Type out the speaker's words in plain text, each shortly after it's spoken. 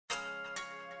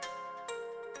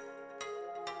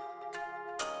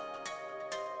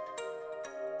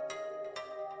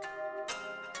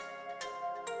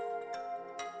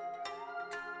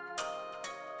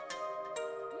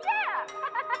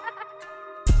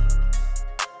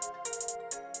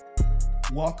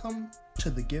Welcome to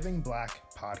the Giving Black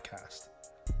podcast,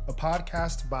 a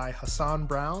podcast by Hassan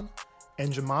Brown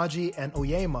and Jamaji and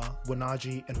Oyema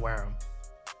Wanaji and Wareham.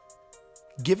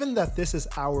 Given that this is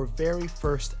our very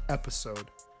first episode,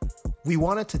 we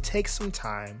wanted to take some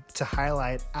time to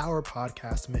highlight our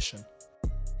podcast mission.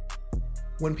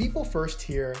 When people first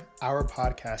hear our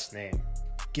podcast name,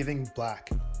 Giving Black,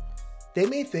 they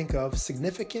may think of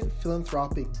significant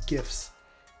philanthropic gifts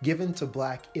given to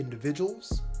Black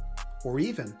individuals or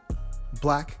even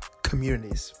Black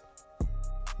communities.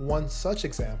 One such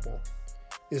example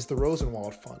is the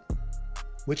Rosenwald Fund,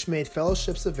 which made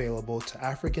fellowships available to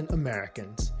African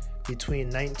Americans between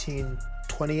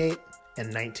 1928 and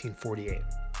 1948.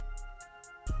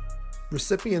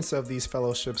 Recipients of these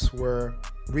fellowships were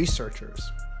researchers,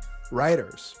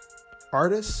 writers,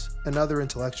 artists, and other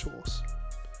intellectuals.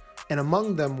 And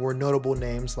among them were notable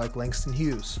names like Langston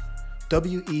Hughes,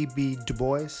 W.E.B. Du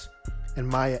Bois, and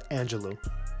Maya Angelou.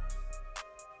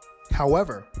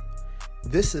 However,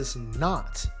 this is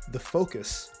not the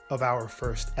focus of our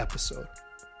first episode.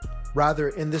 Rather,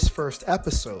 in this first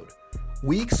episode,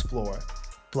 we explore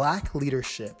Black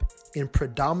leadership in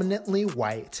predominantly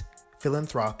white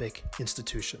philanthropic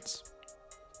institutions.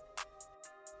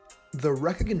 The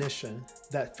recognition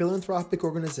that philanthropic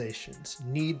organizations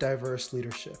need diverse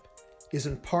leadership is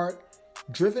in part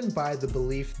driven by the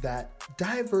belief that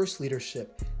diverse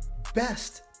leadership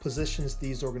best positions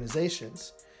these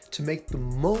organizations to make the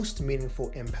most meaningful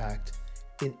impact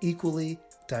in equally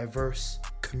diverse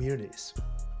communities.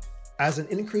 As an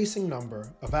increasing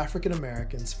number of African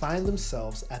Americans find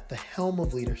themselves at the helm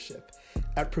of leadership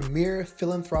at premier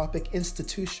philanthropic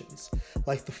institutions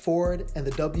like the Ford and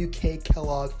the W.K.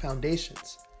 Kellogg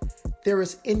Foundations, there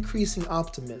is increasing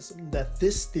optimism that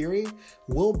this theory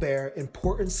will bear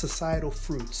important societal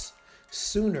fruits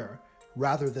sooner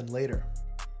rather than later.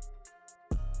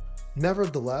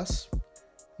 Nevertheless,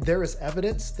 there is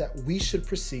evidence that we should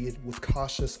proceed with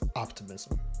cautious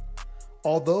optimism.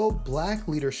 Although Black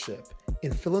leadership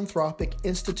in philanthropic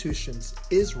institutions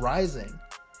is rising,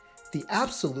 the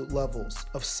absolute levels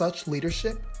of such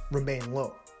leadership remain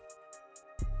low.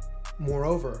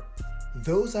 Moreover,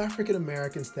 those African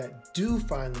Americans that do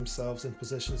find themselves in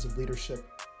positions of leadership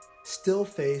still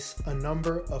face a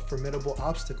number of formidable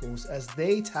obstacles as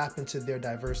they tap into their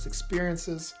diverse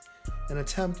experiences and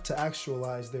attempt to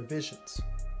actualize their visions.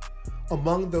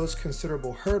 Among those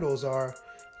considerable hurdles are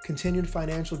continued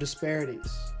financial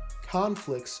disparities,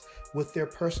 conflicts with their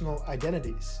personal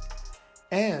identities,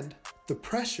 and the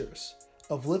pressures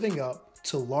of living up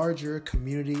to larger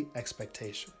community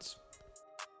expectations.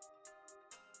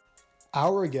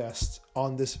 Our guest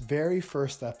on this very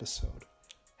first episode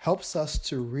helps us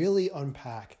to really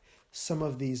unpack some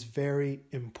of these very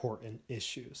important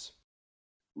issues.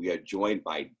 We are joined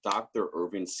by Dr.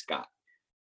 Irvin Scott.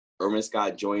 Irvin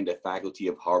Scott joined the faculty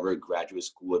of Harvard Graduate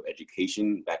School of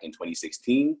Education back in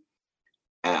 2016.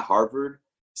 At Harvard,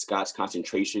 Scott's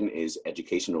concentration is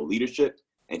educational leadership,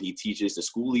 and he teaches the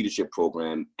school leadership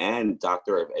program and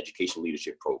Doctor of Education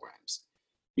leadership programs.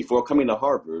 Before coming to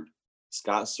Harvard,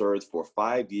 Scott served for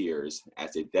 5 years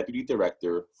as the Deputy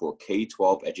Director for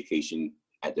K-12 Education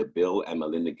at the Bill and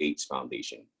Melinda Gates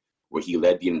Foundation, where he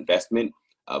led the investment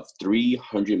of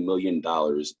 $300 million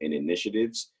in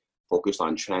initiatives focused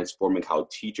on transforming how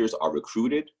teachers are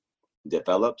recruited,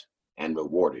 developed, and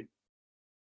rewarded.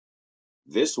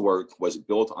 This work was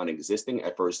built on existing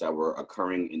efforts that were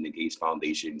occurring in the Gates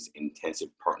Foundation's intensive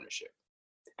partnership.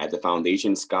 At the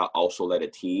foundation, Scott also led a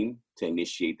team to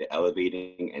initiate the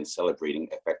Elevating and Celebrating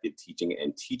Effective Teaching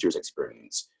and Teachers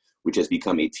Experience, which has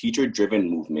become a teacher-driven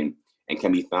movement and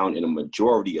can be found in a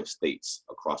majority of states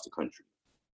across the country.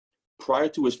 Prior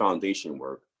to his foundation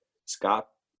work, Scott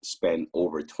spent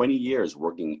over 20 years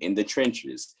working in the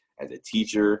trenches as a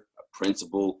teacher, a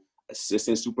principal,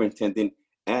 assistant superintendent,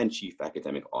 and chief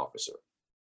academic officer.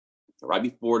 Right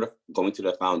before going to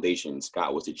the foundation,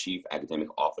 Scott was the chief academic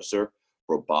officer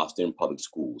for Boston Public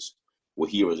Schools, where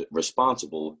he was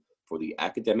responsible for the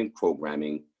academic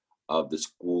programming of the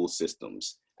school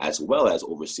systems, as well as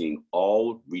overseeing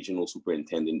all regional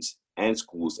superintendents and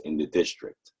schools in the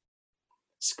district.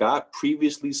 Scott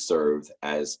previously served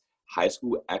as high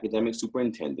school academic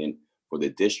superintendent for the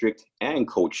district and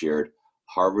co-chaired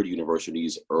Harvard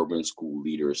University's Urban School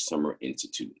Leaders Summer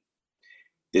Institute.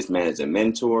 This man is a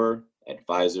mentor,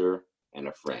 advisor, and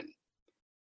a friend.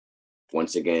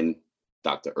 Once again,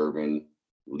 Dr. Irvin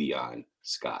Leon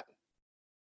Scott.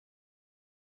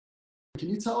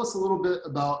 Can you tell us a little bit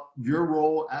about your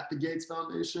role at the Gates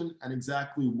Foundation and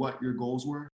exactly what your goals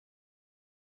were?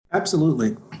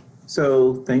 Absolutely.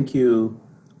 So thank you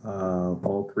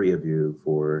all three of you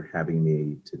for having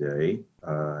me today.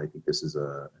 I think this is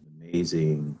an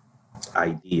amazing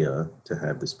idea to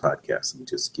have this podcast, and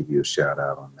just give you a shout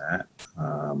out on that.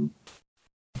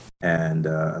 And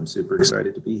I'm super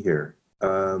excited to be here.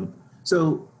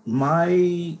 So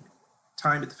my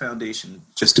time at the foundation,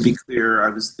 just to be clear, I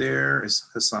was there, as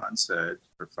Hassan said,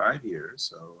 for 5 years.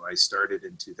 So I started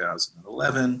in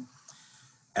 2011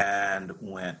 and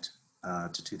went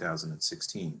to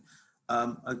 2016.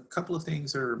 A couple of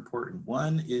things are important.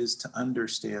 One is to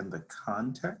understand the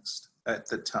context at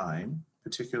the time,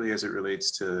 particularly as it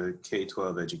relates to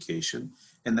K-12 education.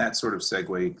 And that sort of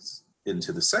segues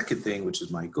into the second thing, which is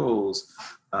my goals,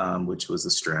 which was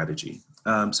the strategy.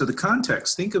 So the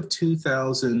context, think of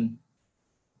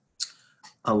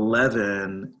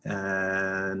 2011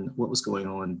 and what was going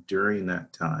on during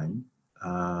that time.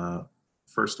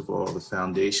 First of all, the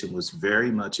foundation was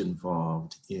very much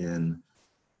involved in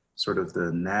sort of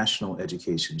the national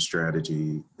education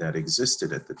strategy that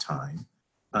existed at the time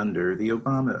under the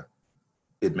Obama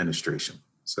administration.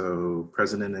 So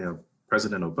President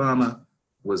Obama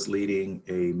was leading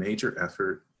a major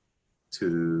effort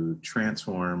to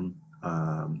transform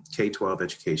K-12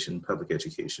 education, public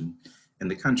education in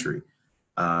the country.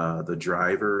 The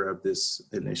driver of this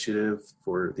initiative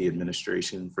for the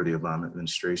administration, for the Obama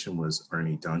administration, was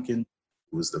Ernie Duncan,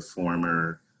 who was the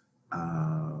former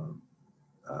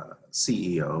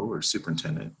CEO or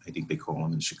superintendent, I think they call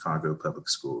him, in Chicago public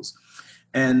schools.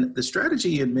 And the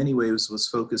strategy in many ways was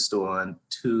focused on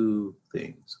two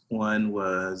things. One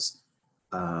was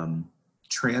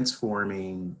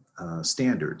transforming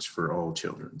standards for all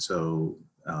children. So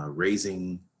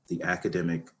raising the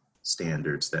academic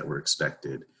standards that were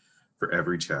expected for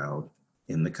every child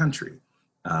in the country.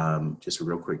 Just a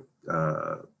real quick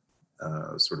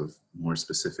sort of more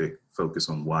specific focus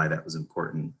on why that was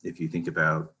important. If you think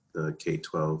about the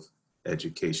K-12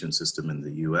 education system in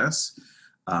the US,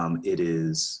 it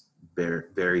is very,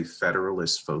 very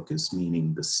federalist focused,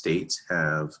 meaning the states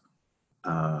have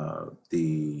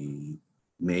the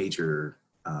major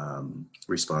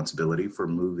responsibility for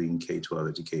moving K-12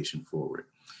 education forward.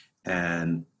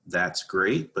 And that's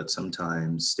great, but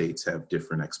sometimes states have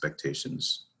different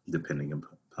expectations depending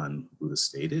upon who the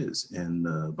state is. And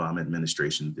the Obama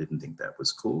administration didn't think that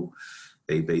was cool.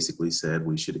 They basically said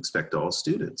we should expect all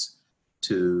students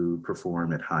to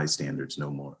perform at high standards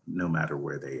no matter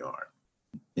where they are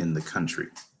in the country.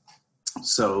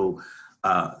 So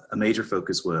a major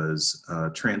focus was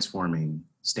transforming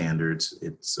standards.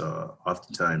 It's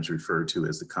oftentimes referred to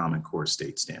as the Common Core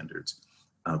State Standards,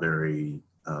 a very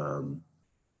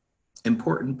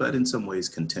important, but in some ways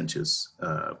contentious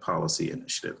policy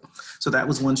initiative. So that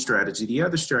was one strategy. The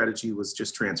other strategy was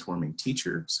just transforming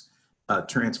teachers,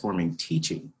 transforming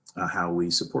teaching, how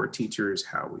we support teachers,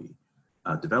 how we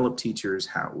develop teachers,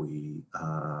 how we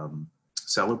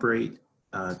celebrate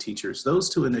teachers. Those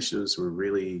two initiatives were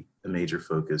really a major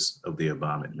focus of the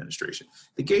Obama administration.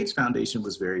 The Gates Foundation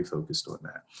was very focused on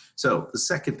that. So the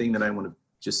second thing that I want to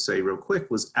just say real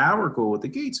quick was our goal with the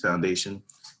Gates Foundation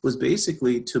was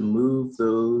basically to move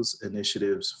those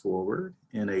initiatives forward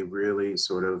in a really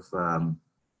sort of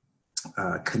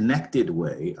connected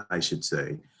way, I should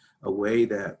say, a way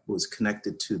that was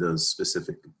connected to those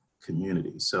specific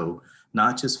communities. So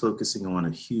not just focusing on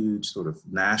a huge sort of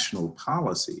national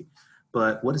policy,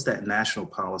 but what does that national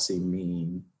policy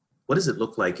mean? What does it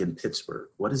look like in Pittsburgh?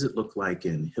 What does it look like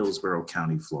in Hillsborough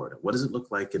County, Florida? What does it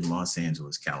look like in Los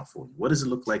Angeles, California? What does it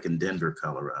look like in Denver,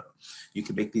 Colorado? You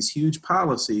can make these huge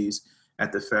policies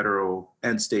at the federal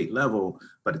and state level,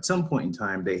 but at some point in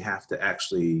time, they have to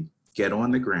actually get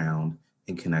on the ground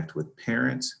and connect with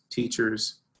parents,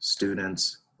 teachers,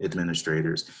 students,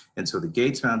 administrators. And so the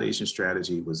Gates Foundation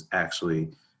strategy was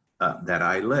actually that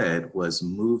I led was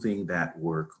moving that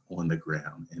work on the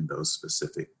ground in those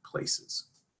specific places.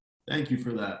 Thank you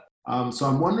for that. So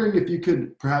I'm wondering if you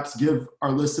could perhaps give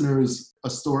our listeners a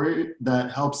story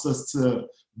that helps us to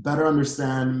better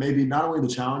understand maybe not only the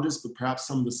challenges, but perhaps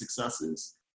some of the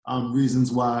successes,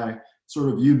 reasons why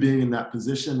sort of you being in that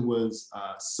position was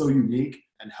so unique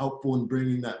and helpful in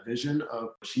bringing that vision of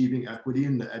achieving equity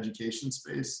in the education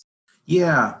space.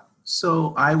 Yeah,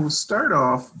 so I will start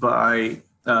off by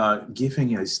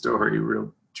giving a story,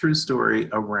 real true story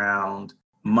around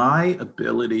my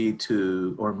ability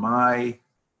to, or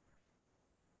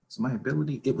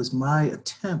it was my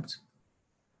attempt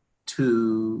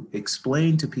to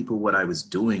explain to people what I was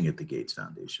doing at the Gates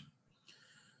Foundation,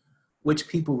 which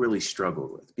people really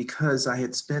struggled with because I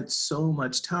had spent so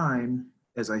much time,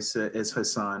 as I said, as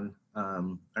Hassan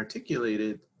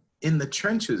articulated, in the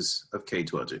trenches of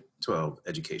K-12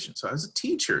 education. So I was a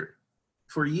teacher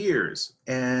for years,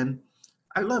 and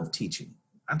I love teaching.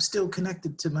 I'm still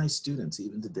connected to my students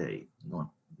even today,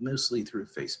 mostly through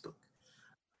Facebook.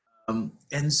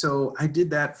 And so I did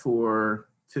that for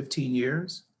 15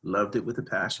 years, loved it with a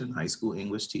passion. High school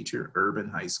English teacher, urban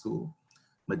high school,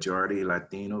 majority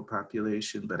Latino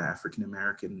population, but African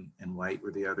American and white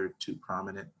were the other two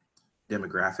prominent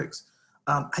demographics.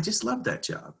 I just loved that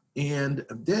job. And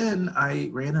then I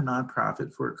ran a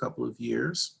nonprofit for a couple of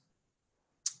years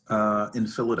in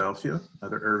Philadelphia,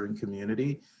 another urban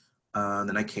community.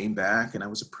 Then I came back and I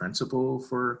was a principal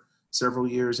for several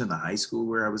years in the high school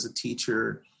where I was a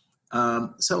teacher.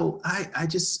 So I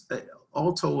just,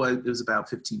 all told, it was about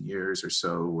 15 years or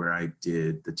so where I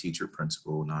did the teacher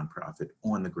principal nonprofit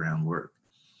on the ground work.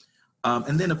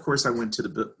 And then of course I went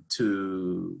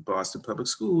to Boston Public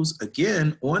Schools,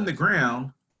 again on the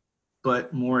ground,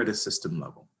 but more at a system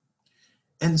level.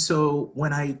 And so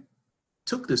when I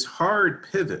took this hard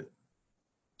pivot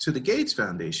to the Gates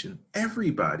Foundation,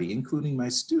 everybody, including my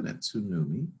students who knew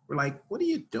me, were like, "What are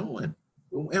you doing?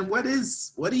 And what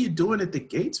are you doing at the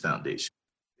Gates Foundation?"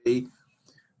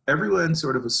 Everyone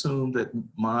sort of assumed that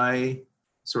my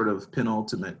sort of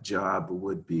penultimate job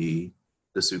would be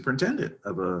the superintendent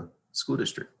of a school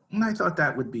district. And I thought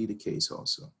that would be the case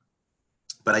also.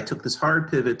 But I took this hard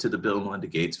pivot to the Bill and Melinda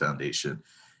Gates Foundation.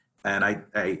 And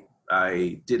I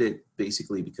did it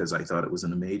basically because I thought it was a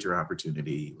major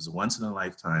opportunity. It was a once in a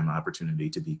lifetime opportunity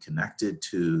to be connected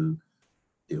to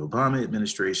the Obama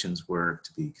administration's work,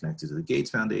 to be connected to the Gates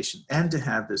Foundation, and to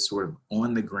have this sort of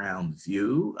on the ground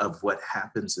view of what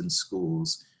happens in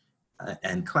schools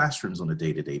and classrooms on a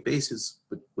day-to-day basis,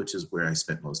 which is where I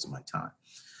spent most of my time.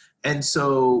 And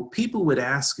so people would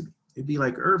ask me, it'd be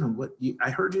like, "Irvin,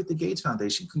 I heard you at the Gates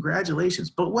Foundation, congratulations,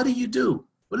 but what do you do?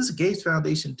 What does the Gates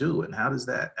Foundation do? And how does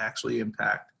that actually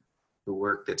impact the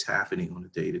work that's happening on a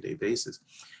day-to-day basis?"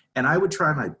 And I would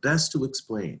try my best to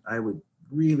explain. I would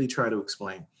really try to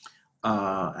explain.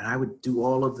 And I would do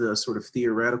all of the sort of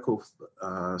theoretical,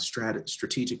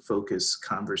 strategic focus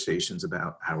conversations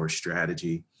about our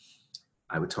strategy.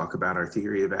 I would talk about our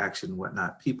theory of action,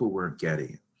 whatnot. People weren't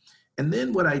getting it. And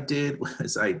then what I did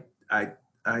was I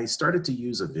started to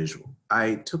use a visual.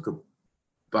 I took a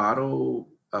bottle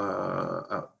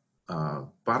of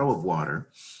water.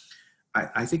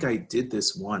 I think I did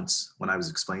this once when I was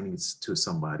explaining to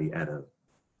somebody at a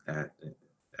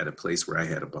place where I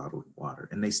had a bottle of water,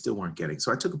 and they still weren't getting.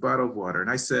 So I took a bottle of water and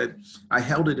I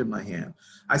held it in my hand.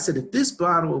 I said, if this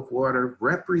bottle of water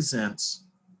represents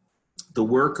the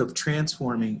work of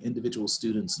transforming individual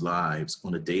students' lives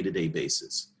on a day-to-day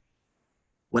basis.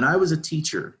 When I was a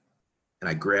teacher and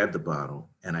I grabbed the bottle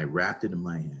and I wrapped it in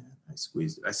my hand, I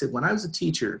squeezed it. I said, when I was a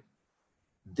teacher,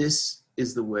 this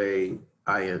is the way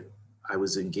I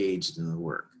was engaged in the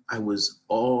work. I was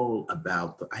all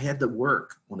about I had the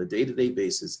work on a day-to-day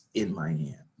basis in my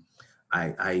hand.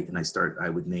 I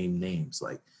would name names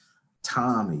like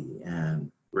Tommy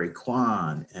and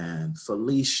Raekwon and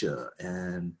Felicia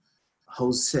and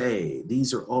Jose.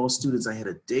 These are all students I had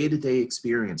a day-to-day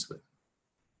experience with.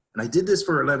 And I did this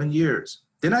for 11 years.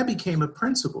 Then I became a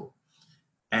principal,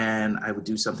 and I would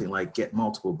do something like get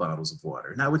multiple bottles of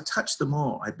water, and I would touch them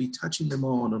all. I'd be touching them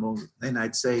all, and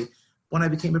I'd say, when I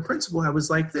became a principal, I was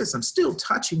like this. I'm still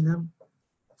touching them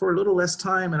for a little less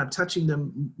time, and I'm touching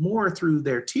them more through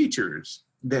their teachers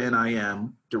than I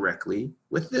am directly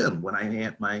with them when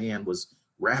my hand was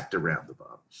wrapped around the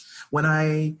bottle. When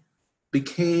I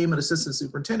became an assistant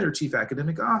superintendent or chief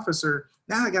academic officer,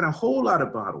 now I got a whole lot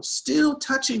of bottles, still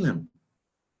touching them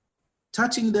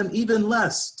even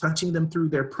less, touching them through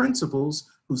their principals,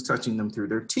 who's touching them through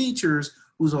their teachers,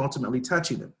 who's ultimately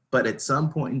touching them. But at some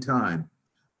point in time,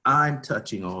 I'm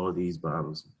touching all of these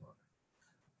bottles of water.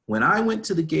 When I went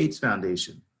to the Gates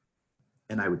Foundation,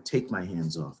 and I would take my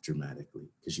hands off dramatically,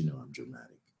 because you know I'm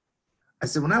dramatic. I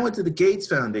said, when I went to the Gates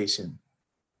Foundation,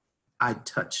 I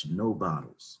touched no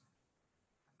bottles.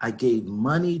 I gave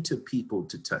money to people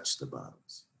to touch the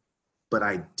bottles, but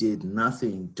I did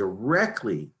nothing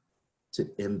directly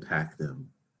to impact them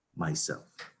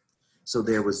myself. So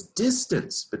there was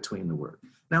distance between the work.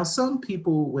 Now, some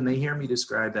people, when they hear me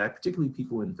describe that, particularly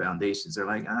people in foundations, they're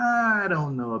like, I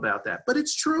don't know about that, but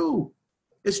it's true.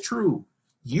 It's true.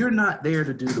 You're not there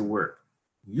to do the work.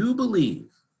 You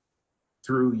believe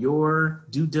through your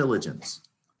due diligence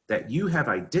that you have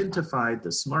identified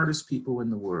the smartest people in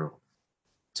the world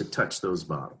to touch those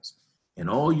bottles. And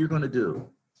all you're going to do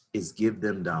is give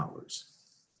them dollars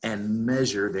and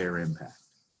measure their impact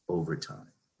over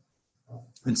time.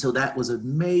 And so that was a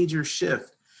major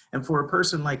shift. And for a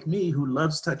person like me who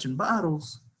loves touching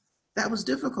bottles, that was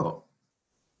difficult.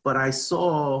 But I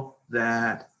saw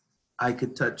that I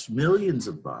could touch millions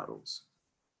of bottles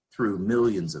through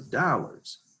millions of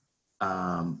dollars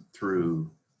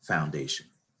through foundation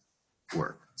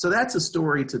work. So that's a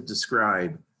story to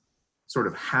describe sort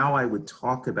of how I would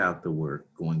talk about the work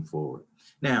going forward.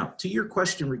 Now, to your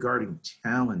question regarding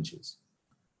challenges,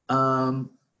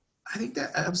 I think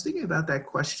that I was thinking about that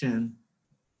question,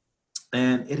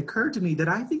 and it occurred to me that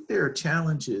I think there are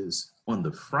challenges on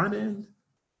the front end,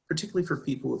 particularly for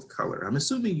people of color. I'm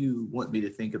assuming you want me to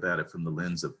think about it from the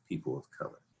lens of people of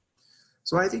color.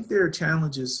 So I think there are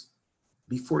challenges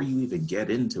before you even get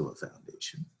into a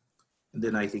foundation. And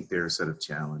then I think there are a set of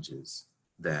challenges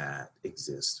that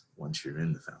exist once you're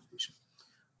in the foundation.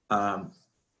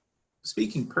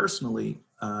 Speaking personally,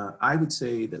 I would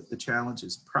say that the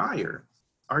challenges prior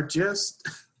are just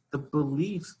the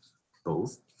belief,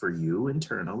 both for you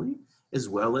internally, as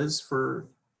well as for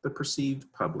the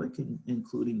perceived public,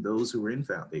 including those who are in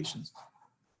foundations,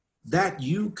 that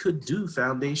you could do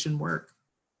foundation work.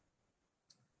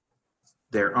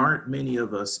 There aren't many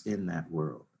of us in that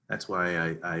world. That's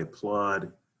why I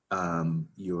applaud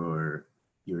your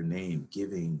name,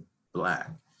 Giving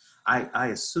Black. I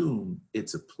assume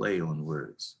it's a play on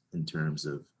words in terms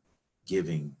of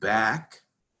giving back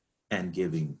and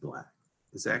giving black.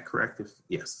 Is that correct?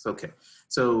 Yes, okay.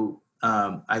 So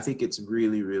I think it's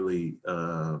really, really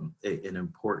an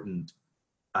important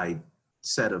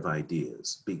set of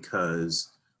ideas, because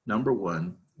number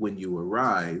one, when you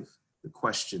arrive, the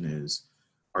question is,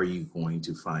 are you going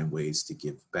to find ways to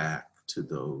give back to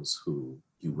those who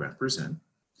you represent?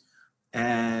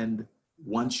 And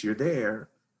once you're there,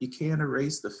 you can't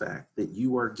erase the fact that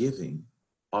you are giving,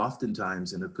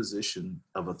 oftentimes in a position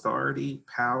of authority,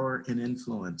 power, and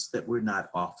influence that we're not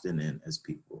often in as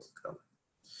people of color.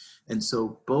 And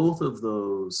so both of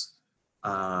those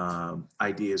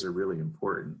ideas are really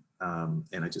important.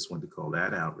 And I just wanted to call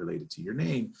that out related to your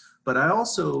name. But I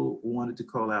also wanted to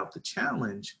call out the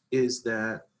challenge is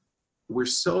that we're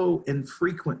so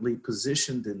infrequently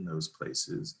positioned in those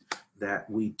places that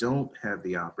we don't have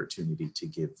the opportunity to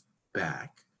give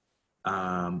back.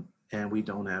 And we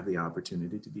don't have the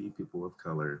opportunity to be people of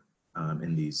color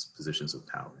in these positions of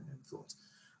power and influence.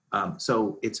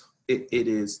 So it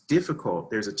is difficult.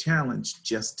 There's a challenge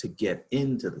just to get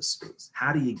into the space.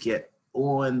 How do you get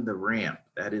on the ramp?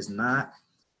 That is not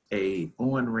a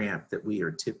on-ramp that we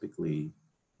typically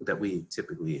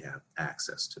have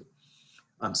access to.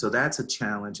 So that's a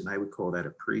challenge, and I would call that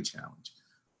a pre-challenge.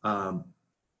 How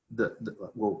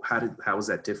is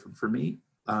that different for me?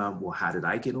 Well, how did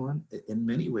I get on? In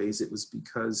many ways, it was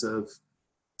because of,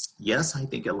 yes, I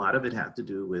think a lot of it had to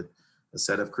do with a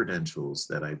set of credentials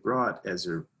that I brought as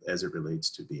it relates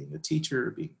to being a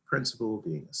teacher, being a principal,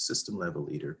 being a system level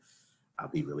leader. I'll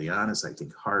be really honest, I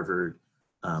think Harvard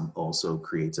also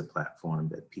creates a platform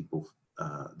that people,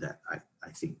 that I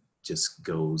think just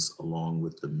goes along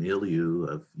with the milieu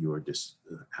of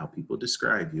how people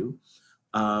describe you.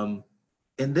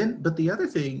 But the other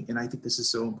thing, and I think this is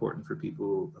so important for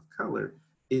people of color,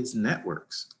 is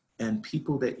networks and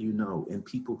people that you know and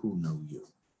people who know you.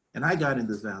 And I got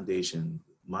into the foundation,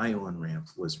 my on-ramp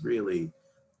was really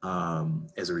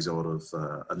as a result of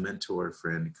a mentor,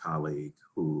 friend, colleague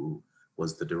who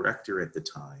was the director at the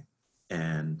time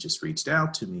and just reached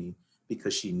out to me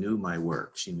because she knew my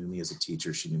work. She knew me as a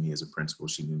teacher, she knew me as a principal,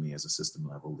 she knew me as a system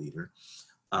level leader.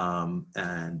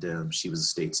 She was a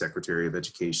state secretary of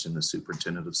education, a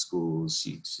superintendent of schools.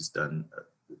 She's done a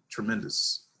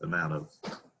tremendous amount of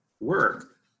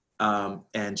work.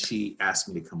 And she asked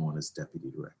me to come on as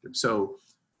deputy director. So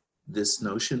this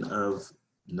notion of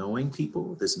knowing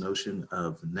people, this notion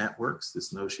of networks,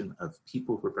 this notion of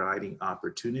people providing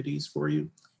opportunities for you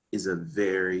is a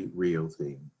very real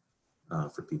thing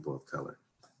for people of color.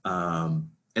 And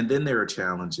then there are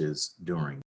challenges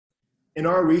during. In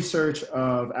our research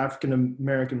of African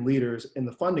American leaders in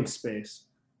the funding space,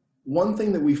 one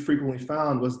thing that we frequently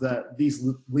found was that these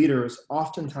leaders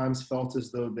oftentimes felt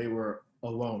as though they were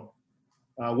alone.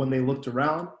 When they looked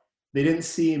around, they didn't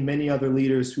see many other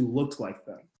leaders who looked like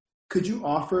them. Could you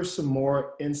offer some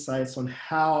more insights on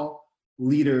how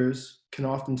leaders can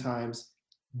oftentimes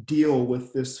deal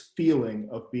with this feeling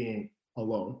of being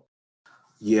alone?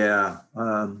 Yeah,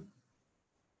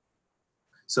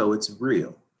 so it's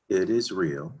real. It is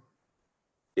real.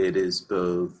 It is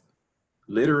both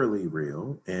literally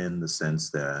real in the sense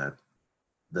that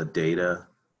the data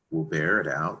will bear it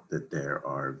out, that there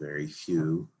are very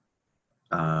few,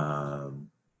 let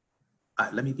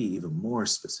me be even more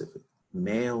specific,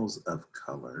 males of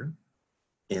color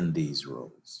in these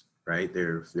roles, right?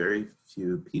 There are very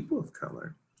few people of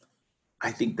color.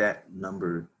 I think that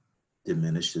number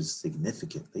diminishes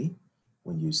significantly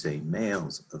when you say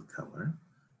males of color.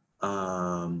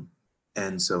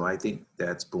 And so I think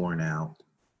that's borne out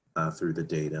through the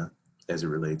data as it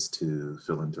relates to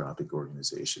philanthropic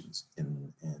organizations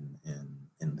in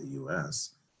the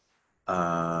US.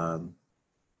 And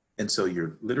so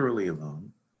you're literally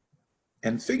alone,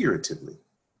 and figuratively,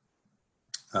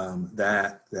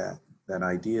 that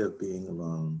idea of being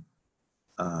alone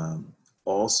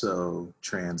also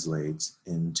translates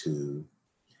into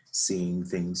seeing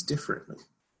things differently,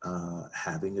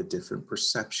 having a different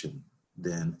perception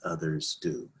than others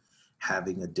do,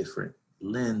 having a different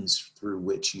lens through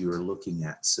which you're looking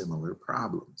at similar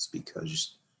problems,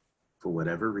 because for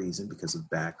whatever reason, because of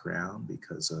background,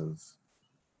 because of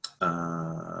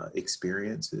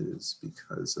experiences,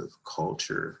 because of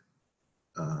culture,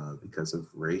 because of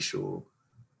racial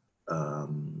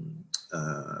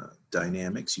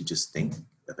dynamics, you just think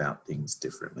about things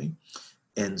differently.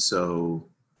 And so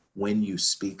when you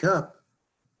speak up,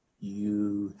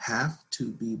 you have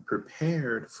to be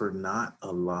prepared for not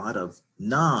a lot of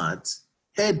nods,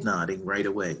 head nodding right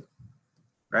away,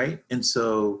 right? And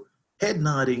so head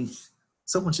nodding,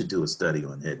 someone should do a study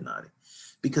on head nodding,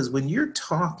 because when you're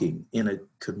talking in a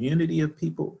community of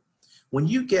people, when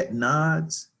you get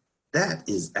nods, that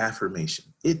is affirmation.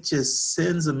 It just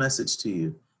sends a message to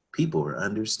you. People are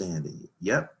understanding you.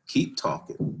 Yep, keep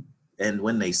talking. And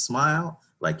when they smile,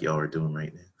 like y'all are doing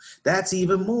right now, that's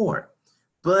even more.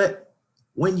 But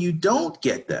when you don't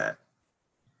get that,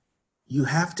 you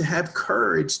have to have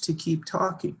courage to keep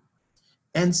talking.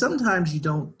 And sometimes you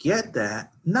don't get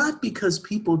that, not because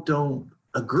people don't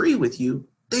agree with you,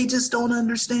 they just don't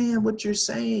understand what you're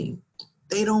saying.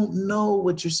 They don't know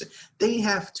what you're saying.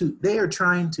 They are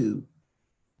trying to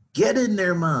get in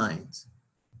their minds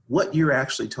what you're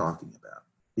actually talking about,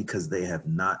 because they have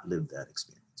not lived that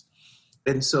experience.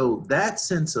 And so that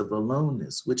sense of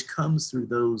aloneness, which comes through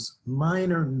those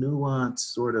minor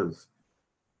nuanced sort of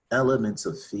elements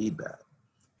of feedback,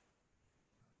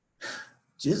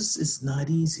 just is not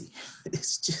easy.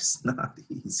 It's just not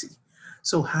easy.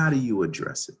 So how do you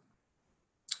address it?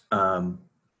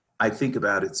 I think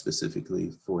about it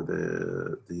specifically for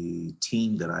the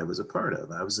team that I was a part of.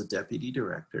 I was a deputy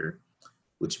director,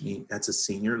 which means that's a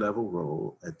senior level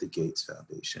role at the Gates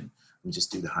Foundation. Let me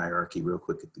just do the hierarchy real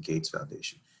quick at the Gates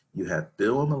Foundation. You have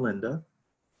Bill and Melinda,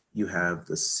 you have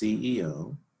the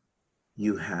CEO,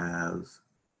 you have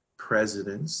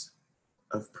presidents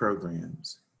of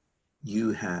programs,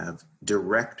 you have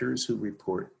directors who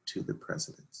report to the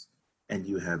presidents, and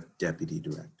you have deputy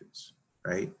directors,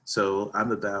 right? So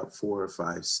I'm about 4 or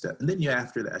 5 steps. And then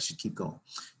after that, I should keep going.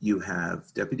 You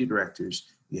have deputy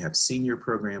directors, you have senior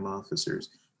program officers,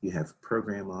 you have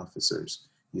program officers,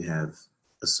 you have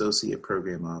associate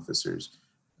program officers,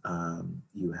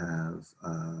 you have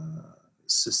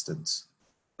assistants.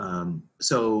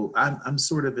 So I'm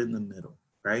sort of in the middle,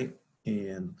 right?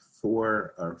 And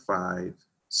 4 or 5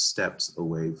 steps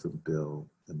away from Bill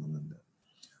and Melinda.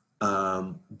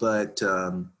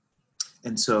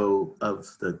 And so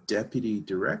of the deputy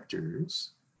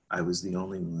directors, I was the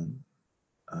only one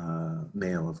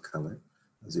male of color.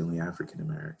 I was the only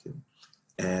African-American.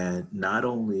 And not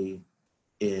only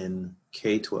in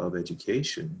K-12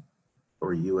 education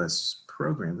or US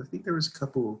programs, I think there was a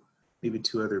couple, maybe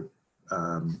 2 other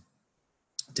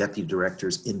deputy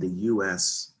directors in the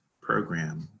US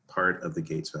program, part of the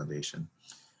Gates Foundation.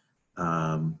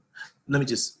 Let me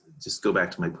just go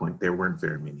back to my point. There weren't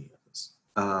very many of us.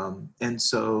 And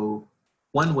so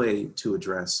one way to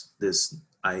address these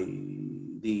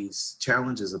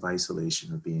challenges of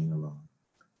isolation or being alone,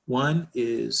 one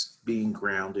is being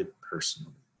grounded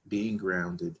personally, being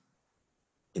grounded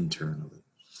internally.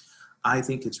 I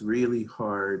think it's really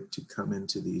hard to come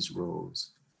into these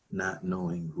roles not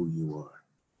knowing who you are.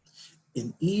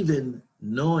 And even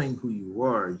knowing who you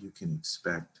are, you can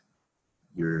expect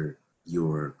your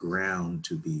ground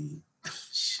to be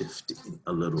shifting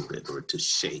a little bit or to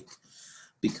shake,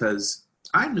 because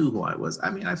I knew who I was. I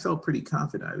mean, I felt pretty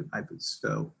confident. I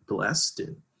felt blessed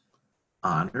and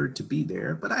honored to be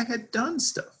there, but I had done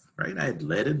stuff, right? I had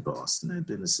led in Boston. I'd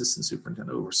been assistant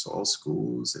superintendent, oversaw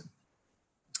schools, and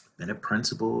been a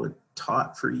principal and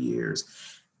taught for years.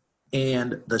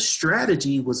 And the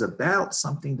strategy was about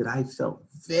something that I felt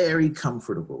very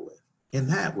comfortable with. And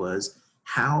that was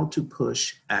how to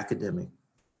push academic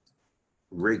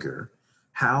rigor,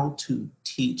 how to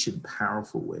teach in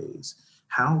powerful ways,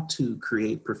 how to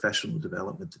create professional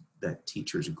development that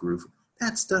teachers grew from.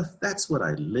 That stuff, that's what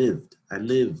I lived. I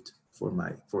lived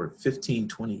for 15,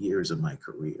 20 years of my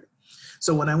career.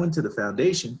 So when I went to the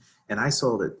foundation and I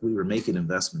saw that we were making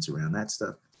investments around that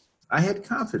stuff, I had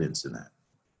confidence in that.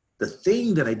 The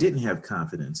thing that I didn't have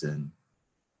confidence in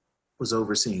was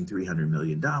overseeing $300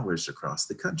 million across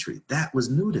the country. That was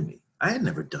new to me. I had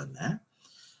never done that.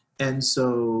 And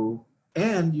so,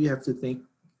 and you have to think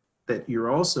that you're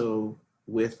also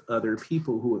with other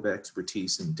people who have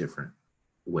expertise in different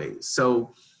ways.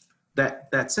 So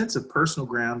that sense of personal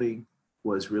grounding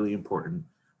was really important.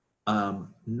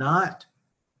 Not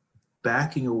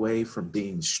backing away from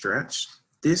being stretched.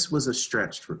 This was a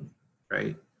stretch for me,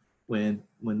 right? When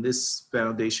this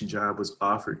foundation job was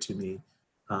offered to me,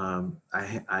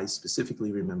 I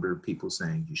specifically remember people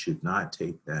saying, you should not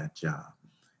take that job.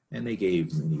 And they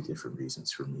gave many different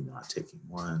reasons for me not taking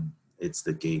one. It's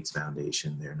the Gates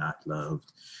Foundation. They're not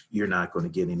loved. You're not going to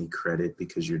get any credit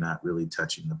because you're not really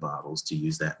touching the bottles, to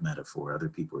use that metaphor. Other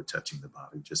people are touching the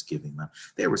bottle, just giving them.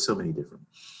 There were so many different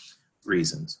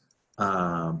reasons.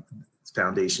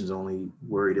 Foundation's only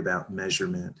worried about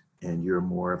measurement, and you're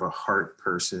more of a heart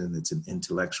person. It's an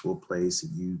intellectual place,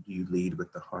 and you lead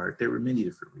with the heart. There were many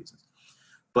different reasons.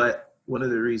 But one of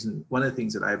the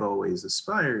things that I've always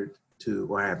aspired to,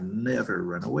 or I have never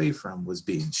run away from, was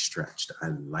being stretched. I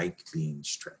like being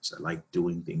stretched. I like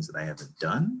doing things that I haven't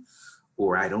done,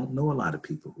 or I don't know a lot of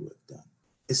people who have done,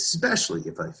 especially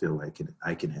if I feel like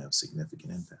I can have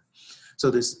significant impact.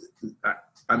 So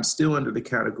I'm still under the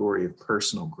category of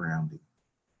personal grounding,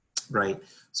 right?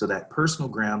 So that personal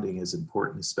grounding is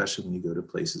important, especially when you go to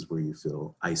places where you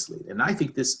feel isolated. And I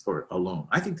think this, or alone,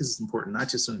 I think this is important, not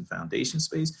just in the foundation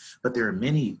space, but there are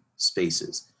many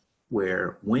spaces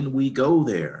where when we go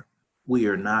there, we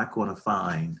are not going to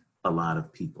find a lot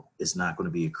of people. It's not going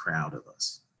to be a crowd of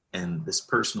us. And this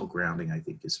personal grounding, I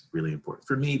think, is really important.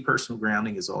 For me, personal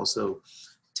grounding is also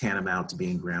tantamount to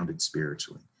being grounded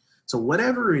spiritually. So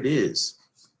whatever it is,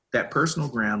 that personal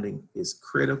grounding is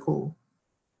critical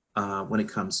when it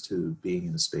comes to being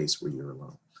in a space where you're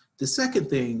alone. The second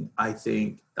thing, I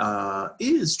think,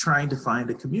 is trying to find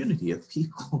a community of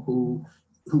people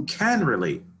who can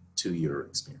relate to your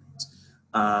experience.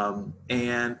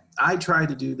 And I try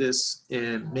to do this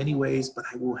in many ways, but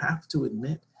I will have to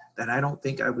admit that I don't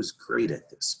think I was great at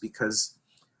this, because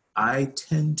I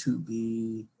tend to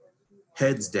be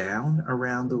heads down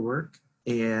around the work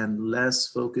and less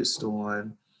focused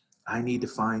on, I need to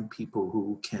find people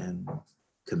who can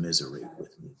commiserate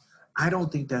with me. I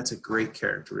don't think that's a great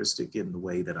characteristic in the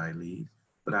way that I lead,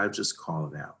 but I'll just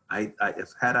call it out.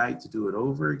 If had I to do it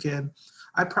over again,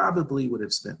 I probably would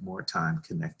have spent more time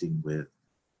connecting with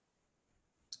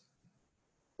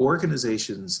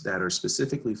organizations that are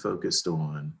specifically focused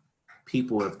on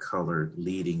people of color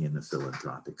leading in the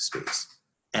philanthropic space.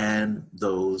 And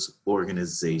those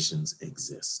organizations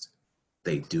exist.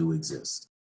 They do exist.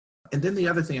 And then the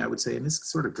other thing I would say, and this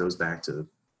sort of goes back to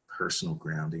personal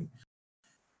grounding,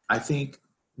 I think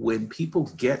when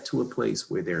people get to a place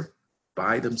where they're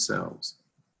by themselves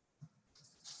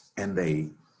and they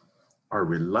are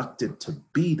reluctant to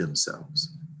be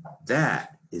themselves,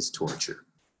 that is torture.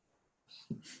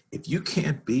 If you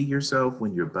can't be yourself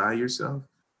when you're by yourself,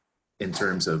 in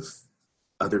terms of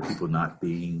other people not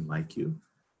being like you,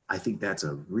 I think that's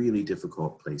a really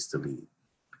difficult place to lead.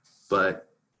 But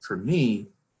for me,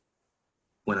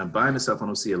 when I'm by myself, I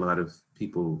don't see a lot of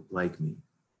people like me.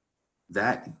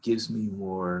 That gives me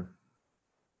more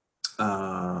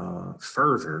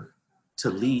fervor to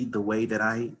lead the way that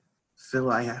I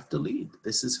feel I have to lead.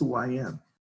 This is who I am.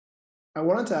 I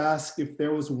wanted to ask if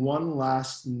there was one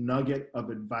last nugget of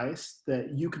advice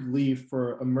that you could leave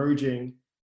for emerging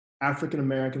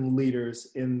African-American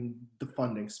leaders in the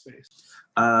funding space.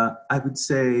 I would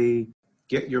say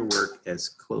get your work as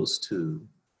close to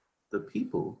the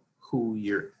people who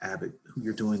you're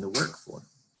doing the work for.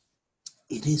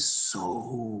 It is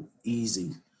so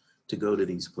easy to go to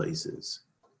these places,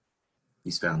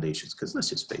 these foundations, because let's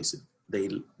just face it,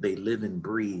 they live and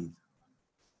breathe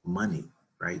money,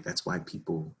 right? That's why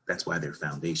they're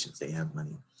foundations, they have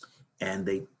money. And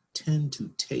they tend to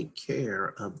take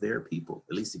care of their people,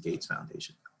 at least the Gates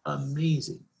Foundation.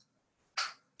 Amazing.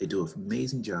 They do an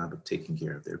amazing job of taking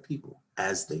care of their people,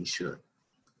 as they should.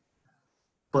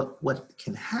 But what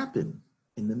can happen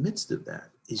in the midst of that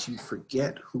is you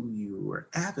forget who you are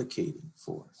advocating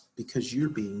for because you're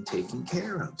being taken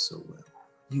care of so well.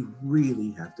 You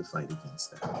really have to fight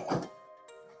against that.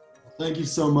 Thank you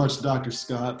so much, Dr.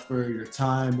 Scott, for your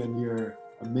time and your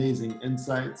amazing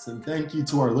insights. And thank you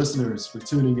to our listeners for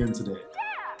tuning in today.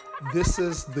 This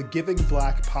is the Giving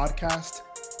Black podcast,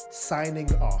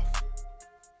 signing off.